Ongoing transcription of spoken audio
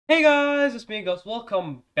Hey guys, it's me, Gus.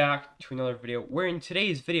 Welcome back to another video. Where in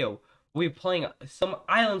today's video, we'll be playing some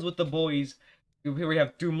islands with the boys. Here we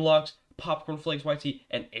have Doomlux, Popcorn Flakes, YT,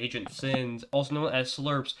 and Agent Sins, also known as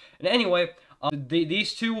Slurps. And anyway,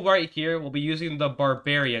 these two right here will be using the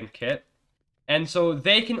Barbarian kit, and so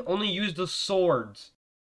they can only use the swords.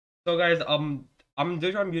 So guys, I'm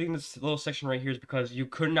muting this little section right here is because you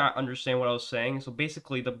could not understand what I was saying. So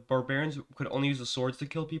basically, the Barbarians could only use the swords to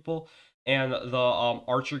kill people, and the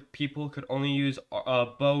archer people could only use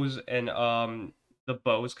bows, and the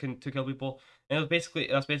bows to kill people. And that's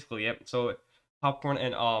basically it. So Popcorn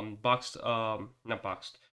and Popcorn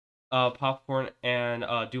and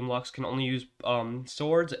Doomlux can only use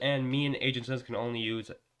swords, and me and Agent Sins can only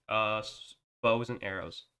use bows and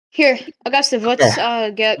arrows. Here, Agustive, let's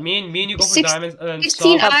get me and you go for diamonds, and then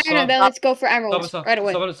 16 iron, and then let's go for emeralds right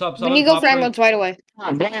away. When you go for emeralds right away.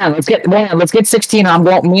 Let's get 16. Me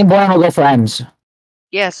and Brian will go for M's.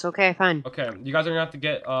 Yes. Okay. Fine. Okay, you guys are gonna have to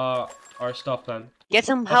get our stuff then. Get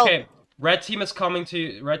some help. Okay, red team is coming.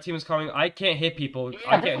 I can't hit people.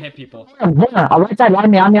 I can't hit people. On right side,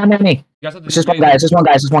 on me. You guys have to. It's just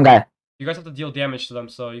one guy. You guys have to deal damage to them,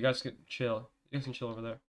 so you guys can chill. You guys can chill over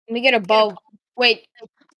there. Let me get a bow. Wait.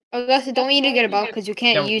 Augusta, don't need to get a bow because you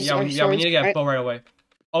can't use our swords. Yeah, we need to get a bow right away.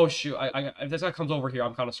 Oh shoot! If this guy comes over here,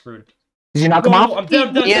 I'm kind of screwed. Did you not come off? I'm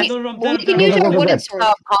dead. Yes. We can use our wooden sword.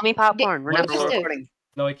 Call me Popcorn. We're not recording.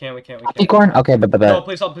 No, we can't. Popcorn? Okay, but. No,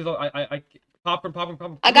 please don't.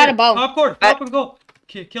 Popcorn. I got a bow. Popcorn, go.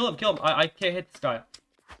 Kill him. I can't hit this guy.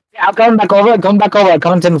 Yeah, I'm coming back over. Coming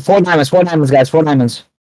to 4 diamonds, guys. 4 diamonds.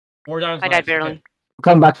 4 diamonds. I died barely. I'm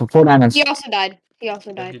coming back for 4 diamonds. He also died. He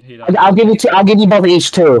died. He died. I'll give you 2. I'll give you both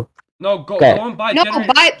each 2. No, go and buy. Buy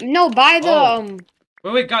the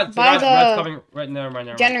Wait, guys, red's coming right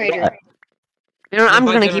now. Generator. You know, I'm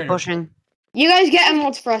just gonna keep pushing. You guys get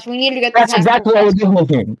emeralds for us. We need to get. That's exactly what we're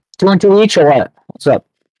doing. 2 and 2 each, or what? What's up?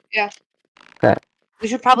 Yeah. Okay. We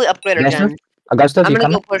should probably upgrade our gen. Augusta, I'm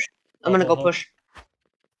gonna go push.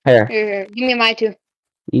 Here. Give me my 2.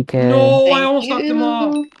 EK. No, I almost knocked him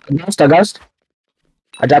off. August.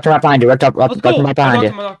 I dropped him right behind you. Right behind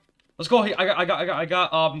you. Let's go. I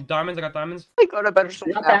got diamonds. I got diamonds. I got a better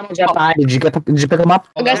sword. Did you pick them up?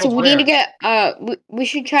 Augusta, we need to get we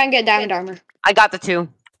should try and get diamond armor. I got the 2.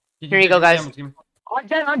 Here you go, guys. On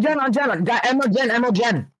gen. Got emerald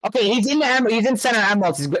gen. Okay, he's in the emerald. He's in center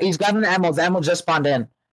emeralds. He's grabbing the emeralds. The emeralds just spawned in.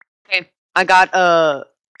 Okay, I got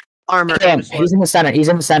armor. He's in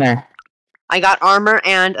the center. I got armor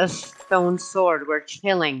and a stone sword. We're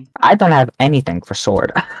chilling. I don't have anything for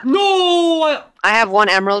sword. No! I have 1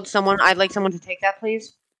 emerald. I'd like someone to take that,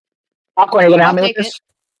 please. Popcorn, are you gonna help me with this?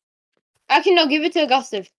 Actually, no. Give it to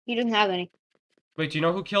Agustive. He doesn't have any. Wait, do you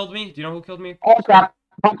know who killed me? Oh crap!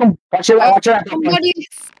 Popcorn, watch your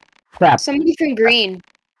crap. Somebody from green.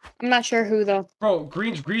 I'm not sure who though. Bro,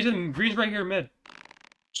 green's right here mid.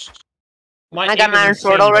 I got an iron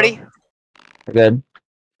sword already. Good.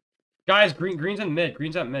 Guys, green's in mid.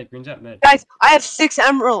 Green's at mid. Guys, I have 6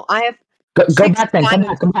 emerald. I have. Go back then.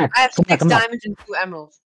 Come back. I have 6 diamonds and 2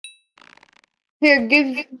 emeralds. Here,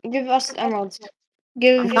 give us emeralds.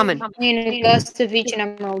 Give me and Agustive each an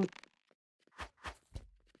emerald.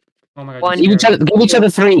 Oh my god. Give each other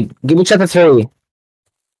 3.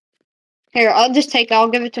 Here, I'll just take it. I'll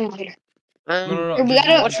give it to him later. No.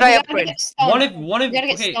 What should I upgrade? One if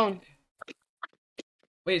get stone.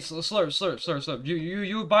 Wait, Slurp.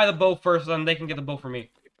 You buy the bow first, then they can get the bow for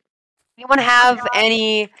me. Anyone have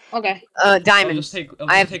any diamonds?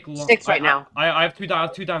 I have 6 right now. I have 2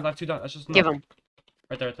 diamonds. That's just give them.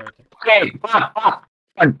 Right there. Okay,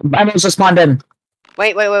 diamonds just spawned in.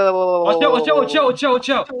 Wait. Watch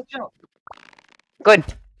out. Good.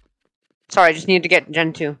 Sorry, I just needed to get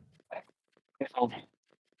Gen 2. I'm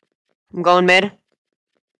going mid.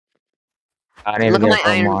 Look at my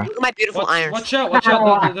iron. Look at my beautiful iron. Watch out.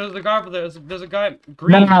 There's a guy over there. There's a guy.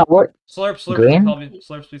 Green. No, what? Slurp, Green?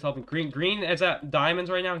 Slurp, please help me. Green is at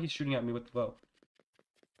diamonds right now. He's shooting at me with the bow.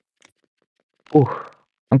 Ooh.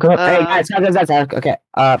 I'm coming. Hey guys, okay.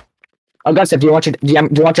 Augusta, do you want your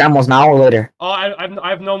emeralds now or later? Oh, I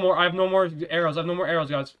have no more. I have no more arrows.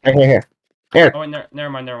 Guys. Here. Oh, wait,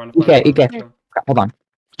 never mind. Okay. Hold on.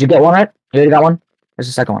 Did you get one right? You already got one? There's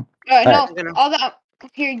the second one. No, all that.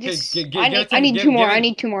 Here, just. I need 2 more.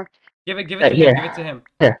 Give it to him. Here. Give it to him.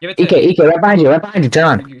 EK, right behind you. Turn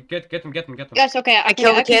on. Get them. Yes, okay. I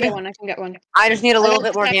can get one. I just need a little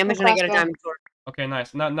bit more damage and I get a diamond sword. Okay, nice.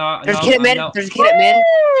 There's a kid at mid.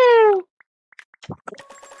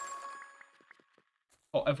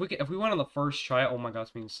 Oh, if we went on the first try, oh my god,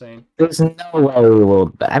 it's insane. There's no way we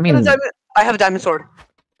will. I mean, I have a diamond sword.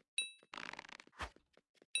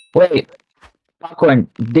 Wait. Popcorn,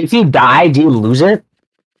 if you die, do you lose it?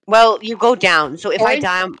 Well, you go down. So if I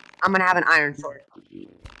die, I'm gonna have an iron sword.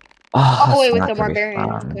 Oh, wait, with not the gonna be barbarian.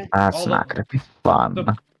 fun. Okay. That's not gonna be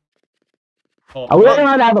fun. Oh, Are we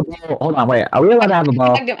allowed to have a bow? Hold on, wait. Are we allowed to have a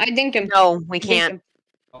bow? I dinked him. No, we can't.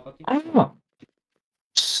 I don't know.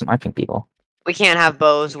 Sniping people. We can't have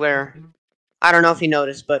bows where. I don't know if you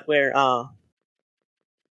noticed, but we're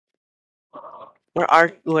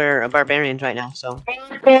barbarians right now. So.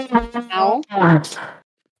 Ow.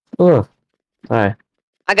 Ugh. Sorry.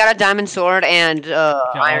 I got a diamond sword and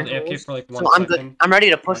iron tools, for like so I'm good. I'm ready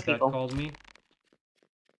to push people. Called me.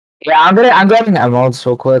 Yeah, I'm grabbing emeralds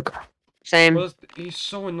real quick. Same. Bro, he's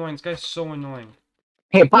so annoying. This guy's so annoying.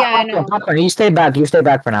 Hey, popcorn, you stay back. You stay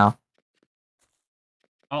back for now.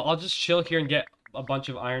 I'll just chill here and get a bunch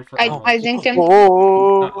of iron for. I dinked him.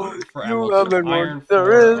 For emeralds. Iron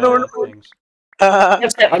for things.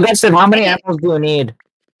 Agustive, how many emeralds do you need?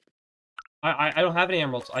 I don't have any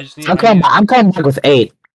emeralds. I just need. I'm coming back with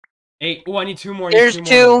 8. 8. Oh, I need 2 more. Here's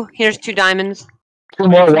 2. Here's 2 diamonds. 2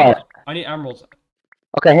 more what? I need emeralds.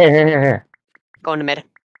 Okay, here. Going to mid.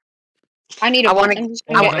 I need. I want to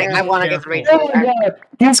get the rage.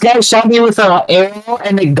 This guy shot me with an arrow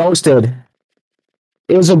and it ghosted.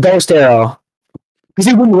 It was a ghost arrow. Because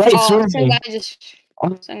he went right through me.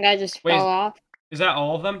 Some guy just fell off. Is that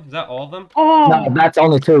all of them? Oh. No, that's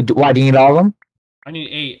only 2. Why do you need all of them? I need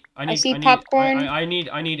 8. I see popcorn. I need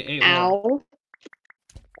 8 Ow. more.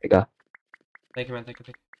 There you go. Thank you, man. Thank you.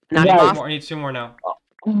 I need 2 more now.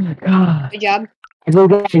 Oh my god. Good job. Dude, I'm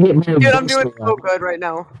doing so good right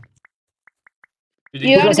now.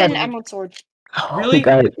 You have an emerald sword. Really?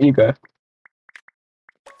 You go.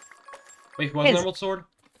 Wait, who has an emerald sword?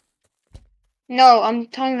 No, I'm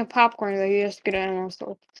telling the popcorn that you just get an emerald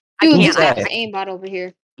sword. Dude, this guy's an aimbot over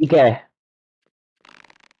here. Okay.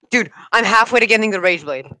 Dude, I'm halfway to getting the rage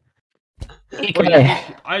blade. Okay.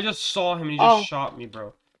 I just saw him and he just shot me,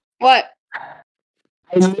 bro. What?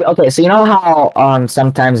 Okay, so you know how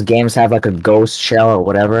sometimes games have like a ghost shell or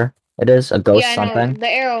whatever it is? A ghost something? The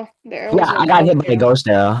arrow. Yeah, I got hit by a ghost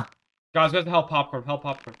arrow. Guys, we have to help popcorn.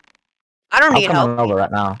 I don't need help. I'm coming over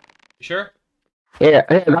right now. You sure? Yeah,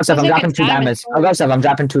 Agustive, I'm dropping 2 diamonds. Agustive, I'm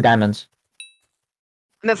dropping 2 diamonds.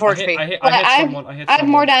 I'm at 4 HP. I hit someone. I have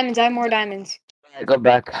more diamonds. Right, go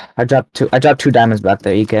back. I dropped 2 diamonds back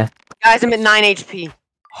there, EK. Guys, I'm at 9 HP.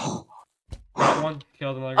 One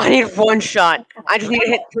killed another. I need 1 shot. I just need to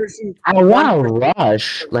hit person. I want to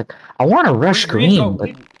rush. I want to rush green.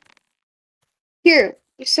 But... Here,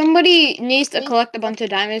 somebody needs to collect a bunch of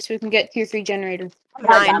diamonds so we can get tier 3 generators. I'm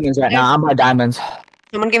by diamonds right now. I'm by diamonds.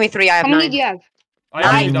 Someone give me 3. I have 9. How many do you have?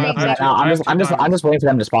 I'm just waiting for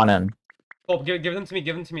them to spawn in. Oh, give them to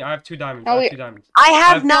me. I have 2 diamonds. I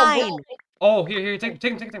have 9. Oh, here, take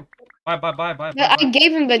them. Bye. I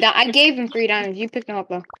gave him 3 diamonds. You picked them up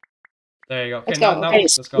though. There you go. Okay,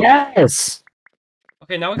 let's go. Yes.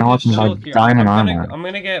 Okay, now we can just chill here. Diamond armor. I'm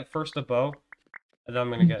gonna get first a bow, and then I'm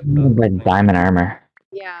gonna get diamond armor.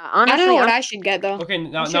 Yeah, honestly, I don't know what I should get though. Okay,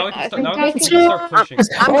 now we can start pushing.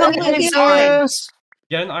 I'm completely sorry.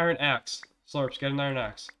 Get an iron axe, Slurps. Get an iron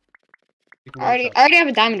axe. I already have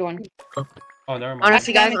a diamond one. Oh, never mind.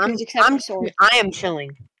 Honestly, guys, I am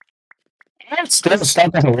chilling. Still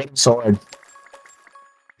stuck with a wooden sword.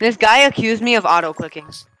 This guy accused me of auto clicking.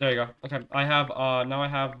 There you go. Okay, now I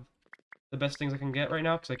have the best things I can get right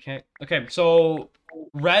now because I can't. Okay, so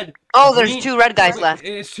red. Oh, there's 2 red guys left.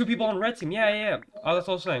 It's 2 people on red team. Yeah. Oh, that's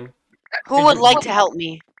what I was saying. Who would like to help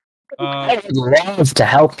me? I would love to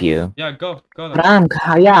help you. Yeah, go then. But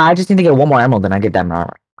I just need to get 1 more emerald, then I get diamond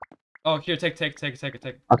armor. Oh, here, take it.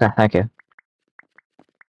 Okay, thank you.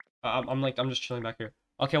 I'm just chilling back here.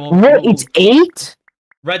 Okay, well. It's 8.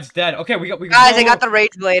 Red's dead. Okay, we got. Guys, I got the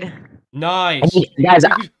rage blade. Nice. Guys, we have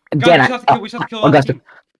to kill Agustive.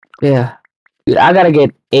 Yeah. Dude, I gotta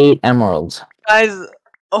get 8 emeralds. Guys,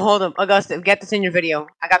 hold up, Agustive, get this in your video.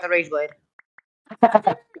 I got the rage blade.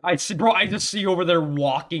 I just see you over there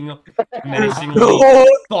walking menacingly,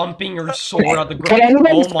 thumping your sword out the ground.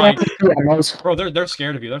 Oh my! Bro, they're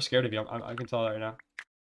scared of you. They're scared of you. I can tell that right now.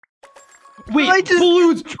 Wait,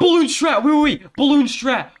 balloon strat. Wait, balloon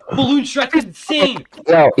strat's insane.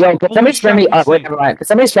 Yo, can somebody spam me? Wait, never mind. Can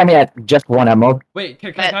somebody spam me at just 1 emerald? Wait,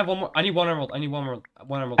 can I have 1 more? I need 1 emerald.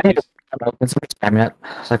 One emerald, Can please. somebody spam me it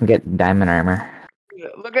so I can get diamond armor?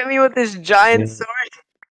 Look at me with this giant sword.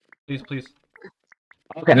 Please.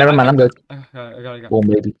 Okay, never mind. I'm good. I got it. Boom,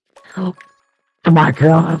 baby. Oh my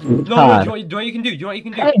god. No, do you know what you can do? Hey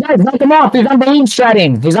guys, knock him off. He's on balloon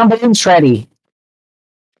stratting.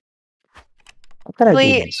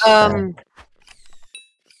 Please, I'm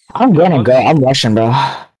gonna go. I'm rushing, bro.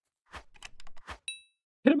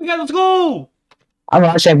 Hit him again. Let's go. I'm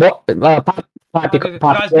rushing. Guys,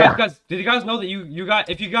 did you guys know that you got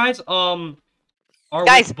if you guys are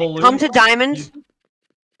guys with balloons, come to diamonds.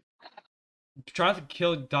 Try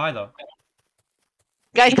to die though.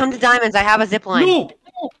 Guys, come to diamonds. I have a zip line. No.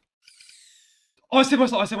 Oh, I saved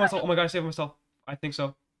myself. Oh my god, I saved myself. I think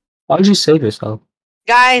so. Why did you save yourself?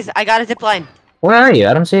 Guys, I got a zip line. Where are you?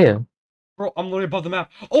 I don't see you. Bro, I'm literally above the map.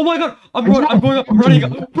 Oh my god, I'm going up. I'm running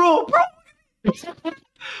up. Bro.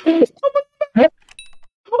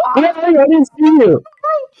 I didn't see you.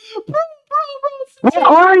 Bro. Where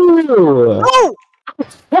are you? Oh!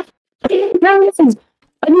 There it is.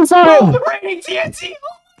 I just saw him. Raining TNT.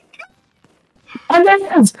 And there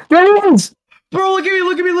it is. Bro, look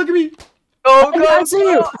at me. Oh god! I see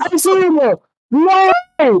you. I see you. No.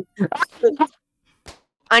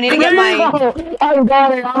 I need to get my. I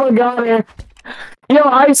got it. Yo,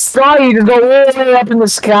 I saw you just go all the way up in the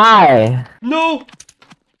sky. No.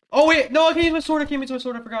 Oh wait, no, I can't use my sword. I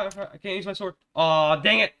forgot. I can't use my sword. Aw,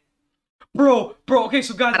 dang it. Bro. Okay,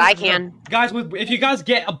 so guys. But I can. Guys, if you guys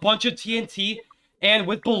get a bunch of TNT and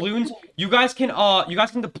with balloons, you guys can launch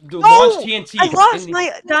TNT. I lost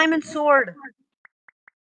my diamond sword.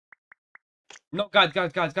 No, guys,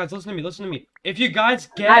 listen to me. If you guys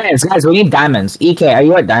get diamonds, guys, we need diamonds. EK, are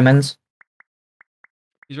you at diamonds?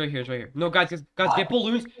 He's right here. No, guys, get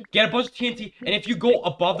balloons, get a bunch of TNT, and if you go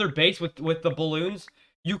above their base with the balloons,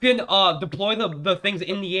 you can deploy the things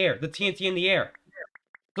in the air, the TNT in the air.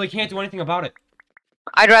 So they can't do anything about it.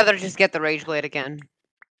 I'd rather just get the Rage Blade again.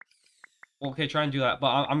 Okay, try and do that, but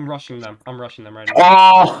I'm rushing them. I'm rushing them right now.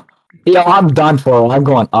 Oh, yo, I'm done for. I'm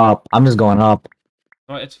going up. I'm just going up.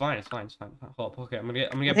 No, it's fine. Hold up. Okay, I'm gonna get.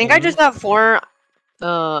 I think balloons. I just got 4.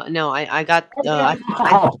 No, I got.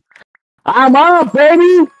 I'm up,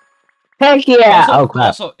 baby. Heck yeah! Also, oh crap!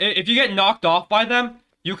 Also, if you get knocked off by them,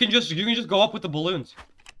 you can just go up with the balloons.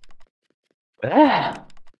 But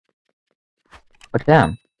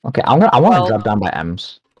damn. Okay, I want to drop down by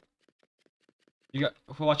M's. You got.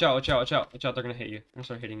 Watch out! They're gonna hit you. They're gonna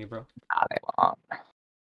start hitting you, bro. Nah, they won't.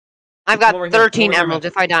 I've got 13 emeralds.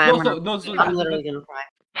 If I die, I'm literally gonna cry.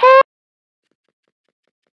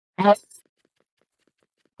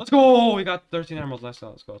 Let's go! We got 13 emeralds. Let's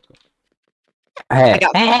go. Hey. I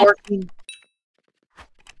got 14.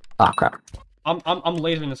 Oh crap! I'm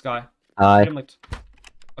lasering this guy.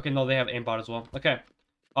 Okay, no, they have aimbot as well. Okay.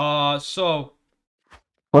 So.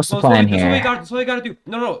 What's the plan here? That's what we gotta do.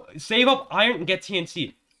 No. Save up iron and get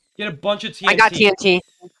TNT. Get a bunch of TNT. I got TNT.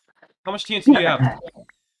 How much TNT do you have?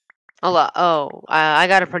 I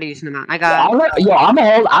got a pretty decent amount. I got.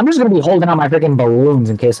 I'm just gonna be holding on my freaking balloons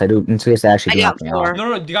in case they actually do nothing.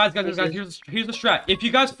 No, guys. Here's the strat. If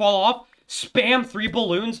you guys fall off, spam 3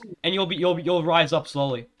 balloons and you'll rise up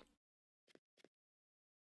slowly.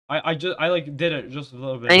 I did it just a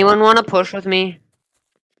little bit. Anyone want to push with me?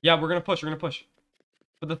 Yeah, we're gonna push.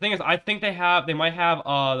 But the thing is, I think they might have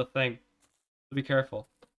the thing. So be careful.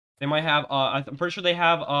 They might have I'm pretty sure they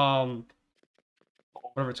have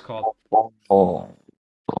whatever it's called.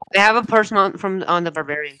 They have a person on the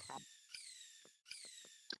barbarian.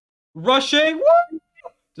 Rushing! What?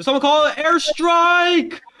 Did someone call it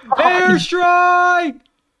airstrike? Airstrike!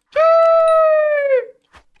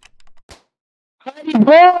 Hey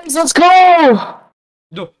boys, let's go!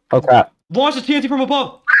 No. Oh crap. Launch the TNT from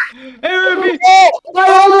above! Aaron, I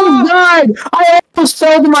almost died! I almost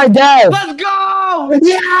fell to my death! Let's go!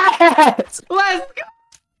 Yes! Let's go!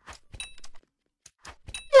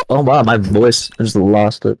 Oh wow, my voice, I just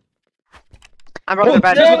lost it. I broke the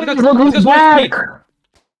bed. Look who's back!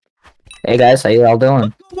 Hey guys, how you all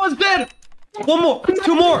doing? One's dead! 1 more!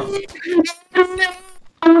 2 more!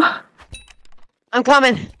 I'm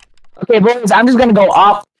coming. Okay boys, I'm just gonna go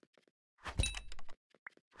up.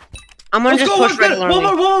 I'm gonna just push regularly.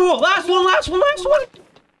 One more! Last one!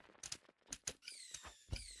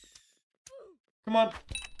 Come on.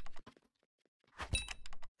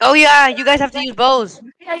 Oh yeah, you guys have to use bows.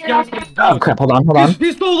 Oh crap, hold on.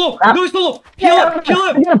 He's so low! No, he's so low! Kill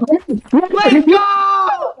him! Let's go!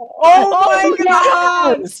 Oh my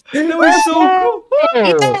god! That was so cool!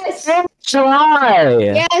 Yes! Try!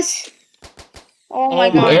 Yes! Oh my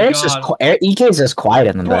god. Eric's EK's just quiet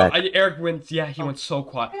in the back. Eric went, he went so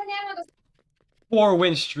quiet. 4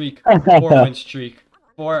 win streak. 4 win streak.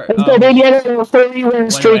 4. Let's go, 30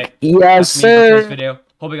 win streak. Yes, sir. Video.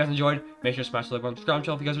 Hope you guys enjoyed. Make sure to smash the like button, subscribe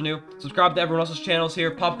channel if you guys are new. Subscribe to everyone else's channels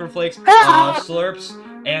here. Popcorn Flakes, Slurps,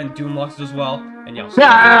 and Doomlux as well. And yeah,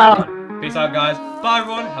 peace out, guys. Bye,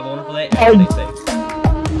 everyone. Have a wonderful day and stay safe.